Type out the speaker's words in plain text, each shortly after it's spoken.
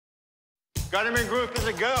Got him in group as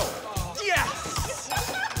a go. Yes!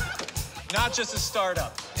 Not just a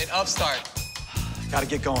startup, an upstart. Gotta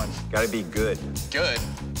get going. Gotta be good. Good.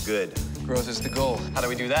 Good. Growth is the goal. How do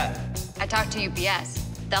we do that? I talked to UPS.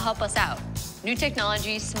 They'll help us out. New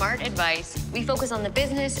technology, smart advice. We focus on the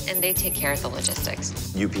business, and they take care of the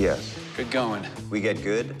logistics. UPS. Good going. We get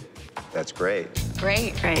good. That's great.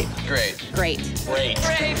 Great. Great. Great. Great. Great.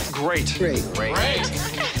 Great. Great. Great.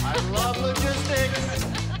 I love logistics.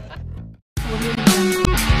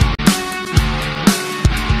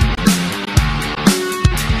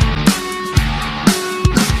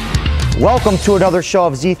 Welcome to another show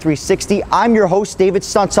of Z360. I'm your host, David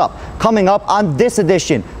Stuntup. Coming up on this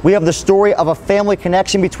edition, we have the story of a family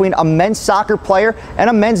connection between a men's soccer player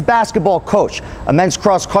and a men's basketball coach. A men's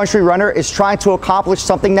cross-country runner is trying to accomplish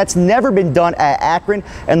something that's never been done at Akron,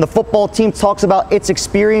 and the football team talks about its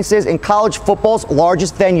experiences in college football's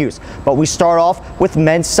largest venues. But we start off with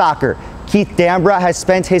men's soccer. Keith Dambrot has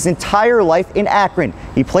spent his entire life in Akron.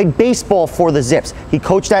 He played baseball for the Zips. He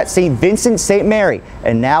coached at St. Vincent St. Mary,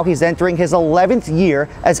 and now he's entering his 11th year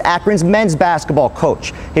as Akron's men's basketball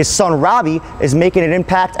coach. His son Robby is making an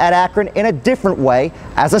impact at Akron in a different way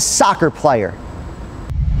as a soccer player.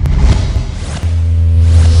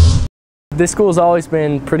 This school's always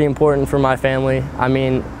been pretty important for my family. I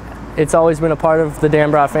mean, it's always been a part of the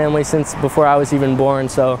Dambrot family since before I was even born,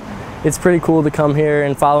 so it's pretty cool to come here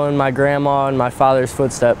and follow in my grandma and my father's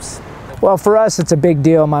footsteps. Well, for us, it's a big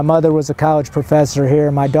deal. My mother was a college professor here.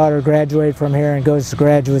 My daughter graduated from here and goes to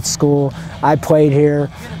graduate school. I played here,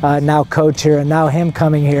 now coach here, and now him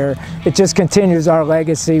coming here. It just continues our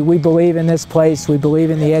legacy. We believe in this place. We believe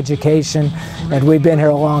in the education, and we've been here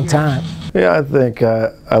a long time. Yeah, I think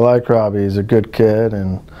I like Robby. He's a good kid,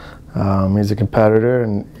 and he's a competitor,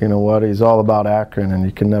 and you know what? He's all about Akron, and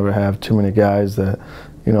you can never have too many guys that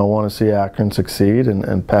want to see Akron succeed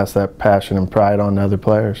and pass that passion and pride on to other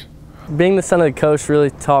players. Being the son of the coach really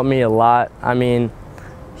taught me a lot. I mean,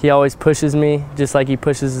 he always pushes me, just like he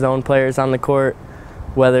pushes his own players on the court,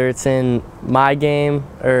 whether it's in my game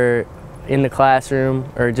or in the classroom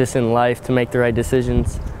or just in life to make the right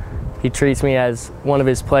decisions. He treats me as one of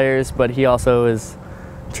his players, but he also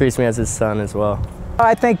treats me as his son as well.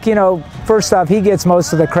 I think, first off, he gets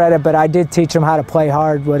most of the credit, but I did teach him how to play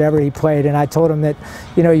hard, whatever he played, and I told him that,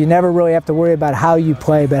 you never really have to worry about how you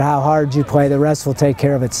play, but how hard you play. The rest will take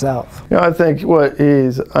care of itself. I think what he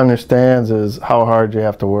understands is how hard you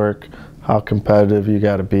have to work, how competitive you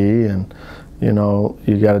got to be, and,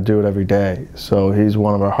 you got to do it every day. So he's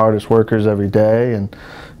one of our hardest workers every day, and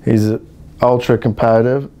he's ultra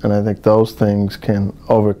competitive, and I think those things can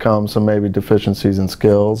overcome some maybe deficiencies in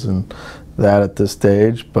skills and that at this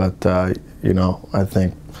stage, but I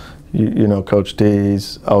think Coach D,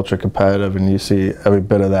 he's ultra competitive, and you see every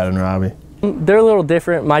bit of that in Robby. They're a little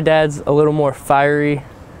different. My dad's a little more fiery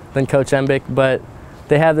than Coach Embick, but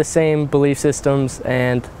they have the same belief systems,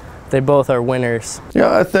 and they both are winners.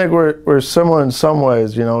 Yeah, I think we're similar in some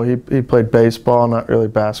ways. He played baseball, not really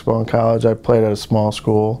basketball in college. I played at a small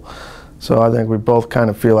school, so I think we both kind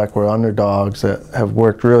of feel like we're underdogs that have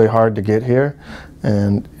worked really hard to get here.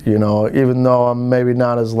 And even though I'm maybe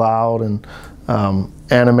not as loud and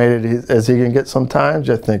animated as he can get sometimes,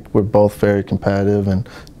 I think we're both very competitive and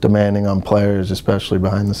demanding on players, especially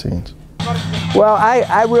behind the scenes. Well,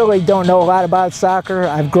 I really don't know a lot about soccer.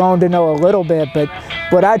 I've grown to know a little bit, but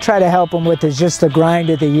what I try to help him with is just the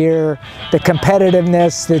grind of the year, the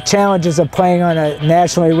competitiveness, the challenges of playing on a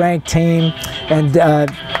nationally ranked team, and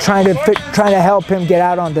trying to help him get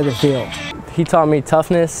out onto the field. He taught me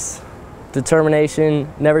toughness, determination,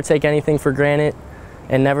 never take anything for granted,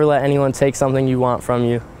 and never let anyone take something you want from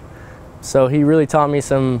you. So he really taught me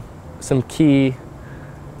some key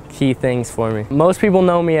things for me. Most people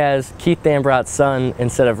know me as Keith Dambrot's son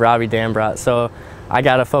instead of Robby Dambrot, so I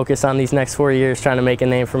got to focus on these next 4 years trying to make a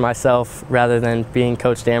name for myself rather than being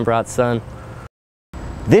Coach Dambrot's son.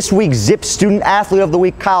 This week's Zip Student Athlete of the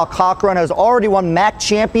Week, Kyle Cochrun, has already won MAC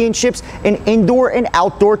championships in indoor and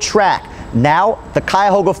outdoor track. Now, the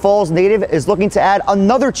Cuyahoga Falls native is looking to add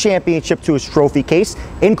another championship to his trophy case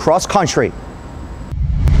in cross country.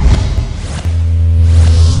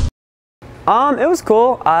 It was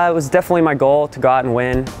cool. It was definitely my goal to go out and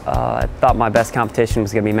win. I thought my best competition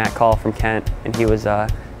was going to be Matt Call from Kent, and he was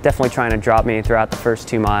definitely trying to drop me throughout the first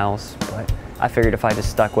 2 miles. But I figured if I just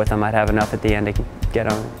stuck with him, I'd have enough at the end to get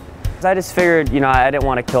on. I just figured, I didn't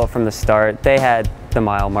want to kill it from the start. They had the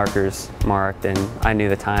mile markers marked, and I knew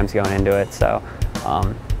the times going into it, so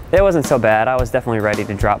it wasn't so bad. I was definitely ready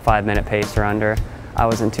to drop 5-minute pace or under. I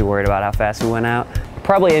wasn't too worried about how fast we went out.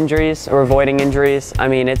 Probably injuries or avoiding injuries. I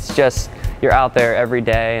mean, it's just you're out there every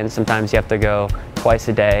day, and sometimes you have to go twice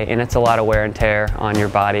a day, and it's a lot of wear and tear on your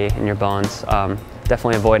body and your bones.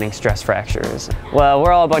 Definitely avoiding stress fractures. Well,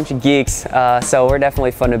 we're all a bunch of geeks, so we're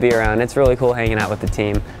definitely fun to be around. It's really cool hanging out with the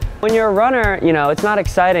team. When you're a runner, you know, it's not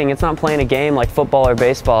exciting. It's not playing a game like football or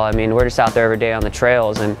baseball. I mean, we're just out there every day on the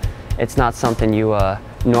trails, and it's not something you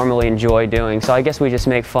normally enjoy doing. So I guess we just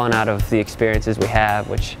make fun out of the experiences we have,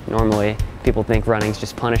 which normally people think running's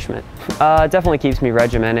just punishment. It definitely keeps me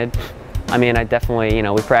regimented. I mean, I definitely, you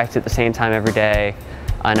know, we practice at the same time every day.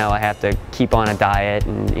 I know I have to keep on a diet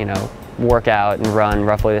and, you know, work out and run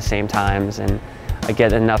roughly the same times, and I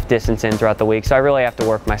get enough distance in throughout the week, so I really have to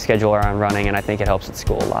work my schedule around running, and I think it helps at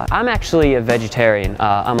school a lot. I'm actually a vegetarian.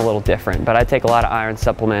 I'm a little different, but I take a lot of iron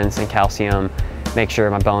supplements and calcium, make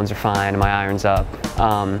sure my bones are fine and my iron's up.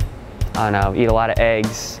 I don't know, eat a lot of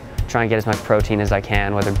eggs, try and get as much protein as I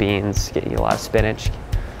can, whether beans, eat a lot of spinach.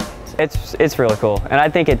 It's really cool, and I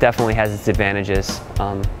think it definitely has its advantages.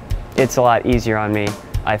 It's a lot easier on me,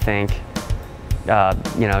 I think.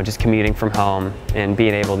 You know, just commuting from home and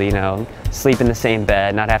being able to, you know, sleep in the same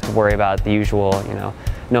bed, not have to worry about the usual, you know,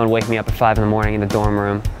 no one wake me up at 5 in the morning in the dorm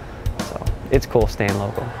room. So it's cool staying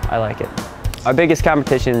local. I like it. Our biggest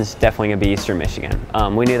competition is definitely going to be Eastern Michigan.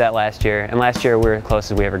 We knew that last year, and last year we were as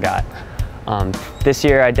close as we ever got. This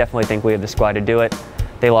year I definitely think we have the squad to do it.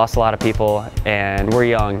 They lost a lot of people, and we're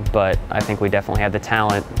young, but I think we definitely have the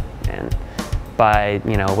talent, and by,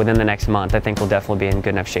 you know, within the next month, I think we'll definitely be in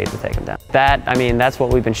good enough shape to take them down. I mean, that's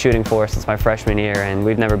what we've been shooting for since my freshman year, and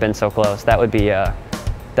we've never been so close. That'd be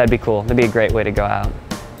cool. That'd be a great way to go out,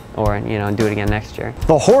 or, you know, do it again next year.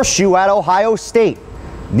 The Horseshoe at Ohio State,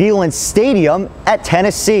 Neyland Stadium at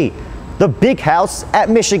Tennessee, the Big House at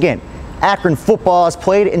Michigan. Akron football has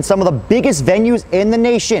played in some of the biggest venues in the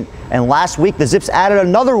nation, and last week the Zips added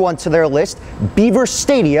another one to their list, Beaver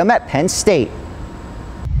Stadium at Penn State.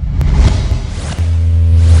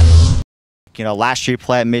 You know, last year you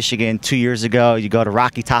play at Michigan, 2 years ago you go to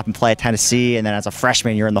Rocky Top and play at Tennessee, and then as a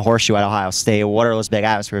freshman you're in the Horseshoe at Ohio State. What are those big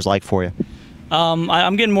atmospheres like for you?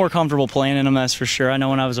 I'm getting more comfortable playing in them, that's for sure. I know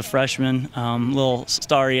when I was a freshman, a little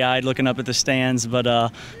starry-eyed looking up at the stands,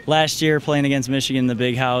 but last year playing against Michigan in the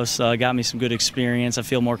Big House got me some good experience. I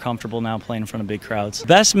feel more comfortable now playing in front of big crowds.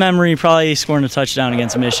 Best memory, probably scoring a touchdown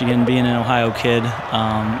against Michigan, being an Ohio kid.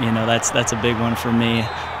 You know, that's a big one for me.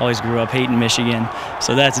 Always grew up hating Michigan,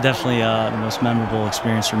 so that's definitely the most memorable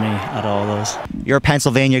experience for me out of all those. You're a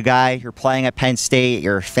Pennsylvania guy, you're playing at Penn State,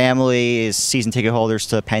 your family is season ticket holders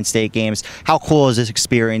to Penn State games. How cool is this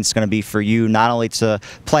experience going to be for you, not only to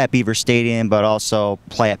play at Beaver Stadium, but also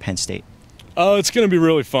play at Penn State? It's going to be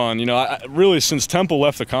really fun. You know, really, since Temple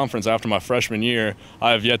left the conference after my freshman year,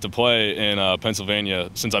 I have yet to play in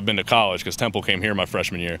Pennsylvania since I've been to college, because Temple came here my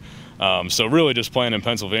freshman year. So really just playing in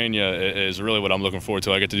Pennsylvania is really what I'm looking forward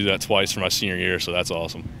to. I get to do that twice for my senior year, so that's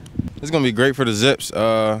awesome. It's going to be great for the Zips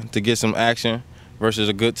to get some action versus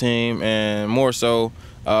a good team, and more so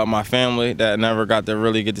my family that never got to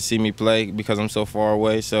really get to see me play because I'm so far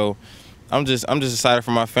away. So I'm just excited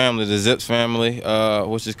for my family, the Zips family,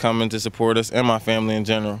 which is coming to support us, and my family in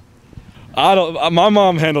general. My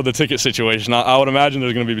mom handled the ticket situation. I would imagine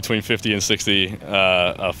there's going to be between 50 and 60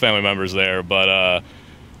 family members there, but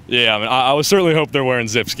yeah, I mean, I would certainly hope they're wearing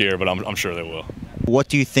Zips gear, but I'm sure they will. What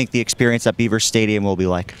do you think the experience at Beaver Stadium will be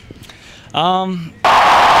like?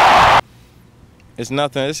 It's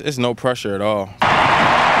nothing. It's no pressure at all.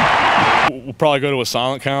 We'll probably go to a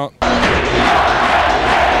silent count.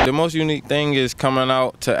 The most unique thing is coming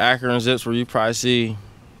out to Akron Zips, where you probably see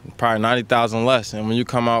 90,000 less, and when you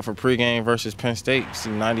come out for pregame versus Penn State, you see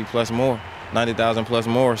 90,000 plus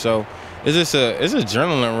more. So it's just it's an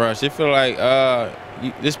adrenaline rush. It feel like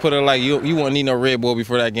you just put it like you won't need no Red Bull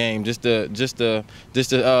before that game. Just the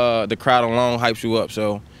crowd alone hypes you up.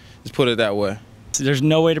 So just put it that way. There's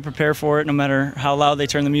no way to prepare for it, no matter how loud they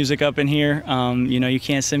turn the music up in here. You know, you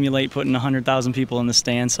can't simulate putting 100,000 people in the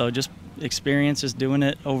stands, so just experience, just doing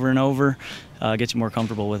it over and over, gets you more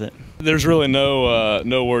comfortable with it. There's really no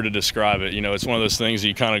word to describe it. You know, it's one of those things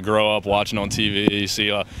you kind of grow up watching on TV. You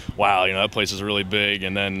see, wow, you know, that place is really big,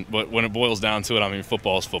 and then but when it boils down to it, I mean,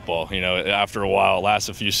 football is football. You know, after a while, it lasts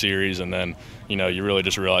a few series, and then, you know, you really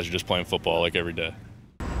just realize you're just playing football like every day.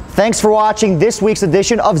 Thanks for watching this week's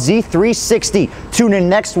edition of Z360. Tune in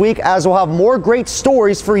next week as we'll have more great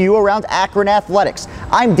stories for you around Akron athletics.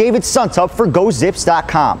 I'm David Suntup for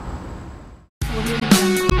GoZips.com.